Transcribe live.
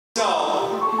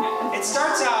it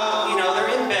starts out, you know, they're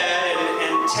in bed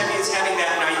and Tevye is having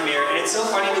that nightmare, and it's so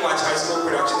funny to watch high school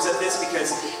productions of this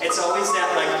because it's always that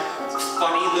like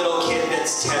funny little kid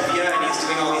that's Tevye and he's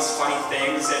doing all these funny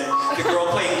things, and the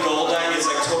girl playing Golda is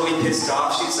like totally pissed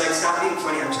off. She's like, stop being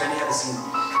funny, I'm trying to have a scene.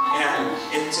 And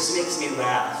it just makes me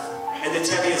laugh. And the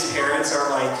Tevye's parents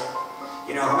are like,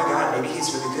 you know, oh my god, maybe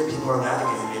he's really good, people are laughing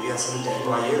at him, maybe that's something to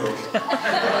NYU.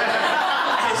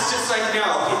 And it's just like, no,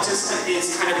 he just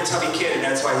is kind of a tubby kid and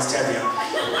that's why he's Tevye.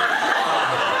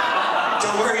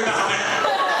 Don't worry about it.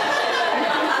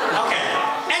 Okay,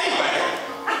 anyway,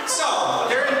 so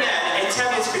they're in bed and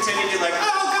Tevye's pretending to like,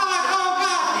 oh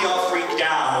god, be all freaked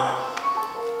out.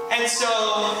 And so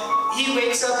he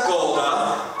wakes up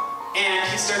Golda and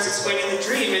he starts explaining the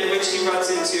dream in which he runs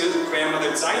into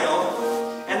grandmother Zeidel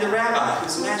and the rabbi,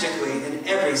 who's magically in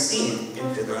every scene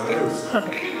in Fiddler on the Roof.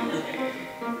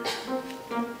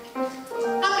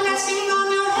 A blessing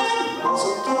on your head,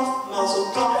 mazel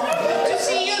tov, to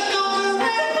see you go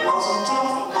correct, mazel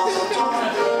tov,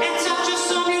 and such a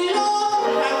sunny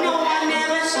Lord, like no one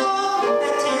ever saw,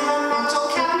 that tailor motto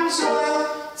Captain Soil.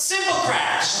 Simple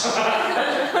crash.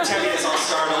 Tevye is all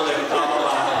startled and blah blah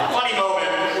blah. Funny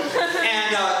moment.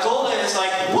 And Golda is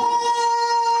like, what?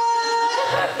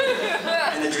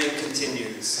 And the dream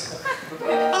continues.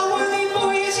 A worthy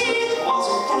boy is he,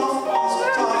 mazel tov,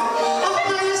 of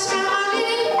pious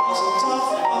family, mazel tov.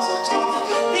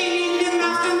 They named him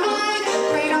after my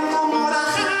great uncle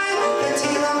Mordechai, the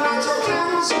tailor motto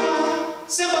council.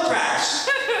 Simple crash.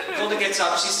 Golda gets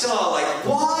up, she's still all like,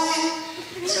 what?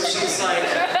 So she's like,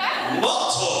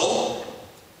 motto?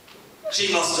 She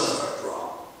must have heard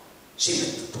wrong. She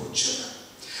meant the butcher.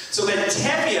 So then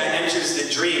Tevye enters the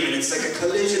dream, and it's like a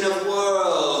collision of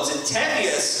worlds, and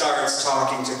Tevye starts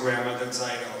talking to grandmother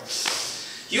Zeidel.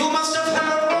 You must have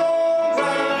heard wrong,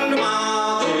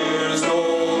 grandma, there's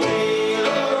no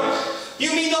tailor.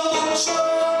 You mean the butcher,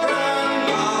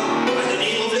 grandma, by the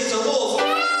name of Little Wolf. I'm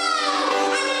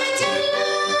gonna tell you,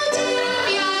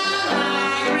 Tevye,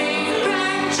 my great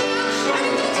grandchild, I'm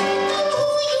gonna tell you who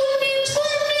you meant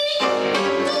for me.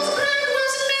 Those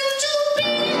grandmas meant to be.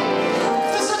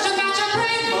 For such a match I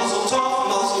prayed, mazel tov,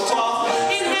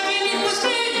 in heaven it was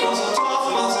made, mazel tov.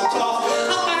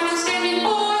 A fine and standing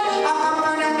boy, a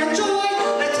comfort and a joy,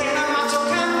 the tailor motto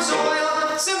comes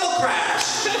oil. Simple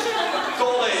crash.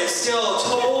 Golda is still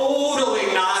totally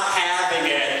not having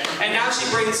it. And now she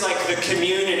brings like the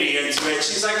community into it.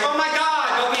 She's like, oh my god,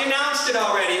 but we announced it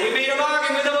already. We made a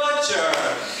bargain with the butcher.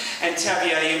 And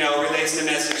Tevye, you know, relays the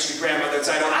message to grandmother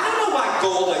Zeidel. I don't know why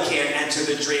Golda can't enter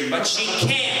the dream, but she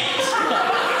can't.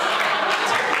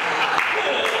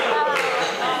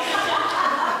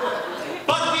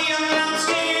 But we announced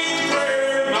it,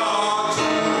 grandma, to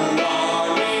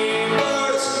our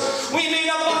neighbors. We made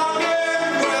a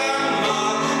bargain, grandma,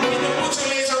 with the butcher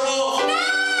laser wolf. No!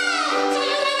 So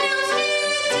you announced it,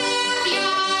 Tevye,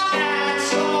 that's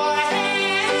your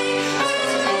head. But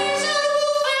as a laser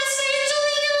wolf, I say to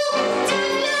you,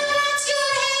 Tevye, that's your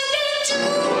head too.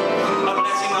 A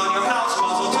blessing on your house,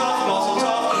 mazel tov.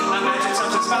 Imagine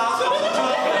such a spouse, mazel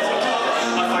tov.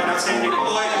 A fine outstanding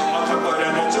boy, a comfort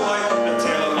and a joy. The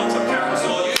tailor motto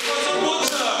council, you was a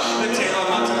butcher. The tailor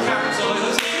motto council,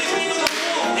 his name is Little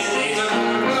Wolf. His name's a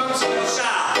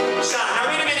Sha. Now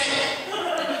wait a minute.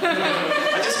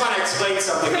 I just want to explain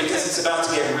something because it's about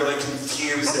to get really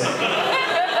confusing.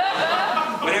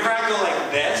 Whenever I go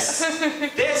like this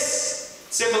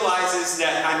symbolizes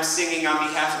that I'm singing on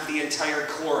behalf of the entire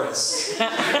chorus of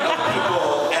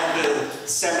people at the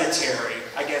cemetery,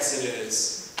 I guess it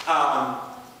is.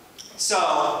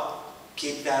 So,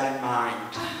 keep that in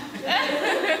mind.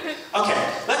 Okay,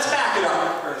 let's back it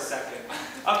up for a second.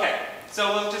 Okay,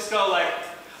 so we'll just go like,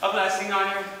 a blessing on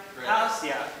your house?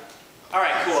 Yeah.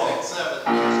 Alright, cool. A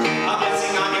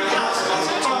blessing on your house,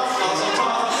 mazel tov.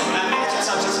 Imagine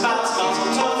such a spouse, mazel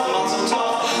tov.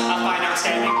 A fine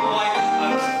outstanding boy.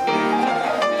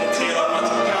 The tailor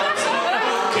motto comes,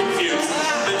 I'm confused.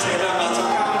 The tailor motto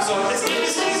comes, his name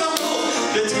is Little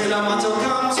Wolf. The tailor motto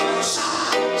comes, Sha.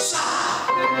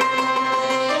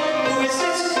 Who is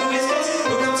this?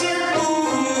 Who comes here?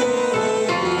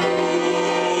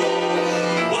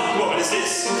 What is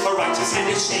this? A righteous hand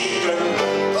is shaken. Could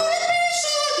it be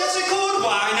so? Yes, it could.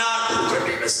 Why not? Who could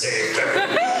be mistaken?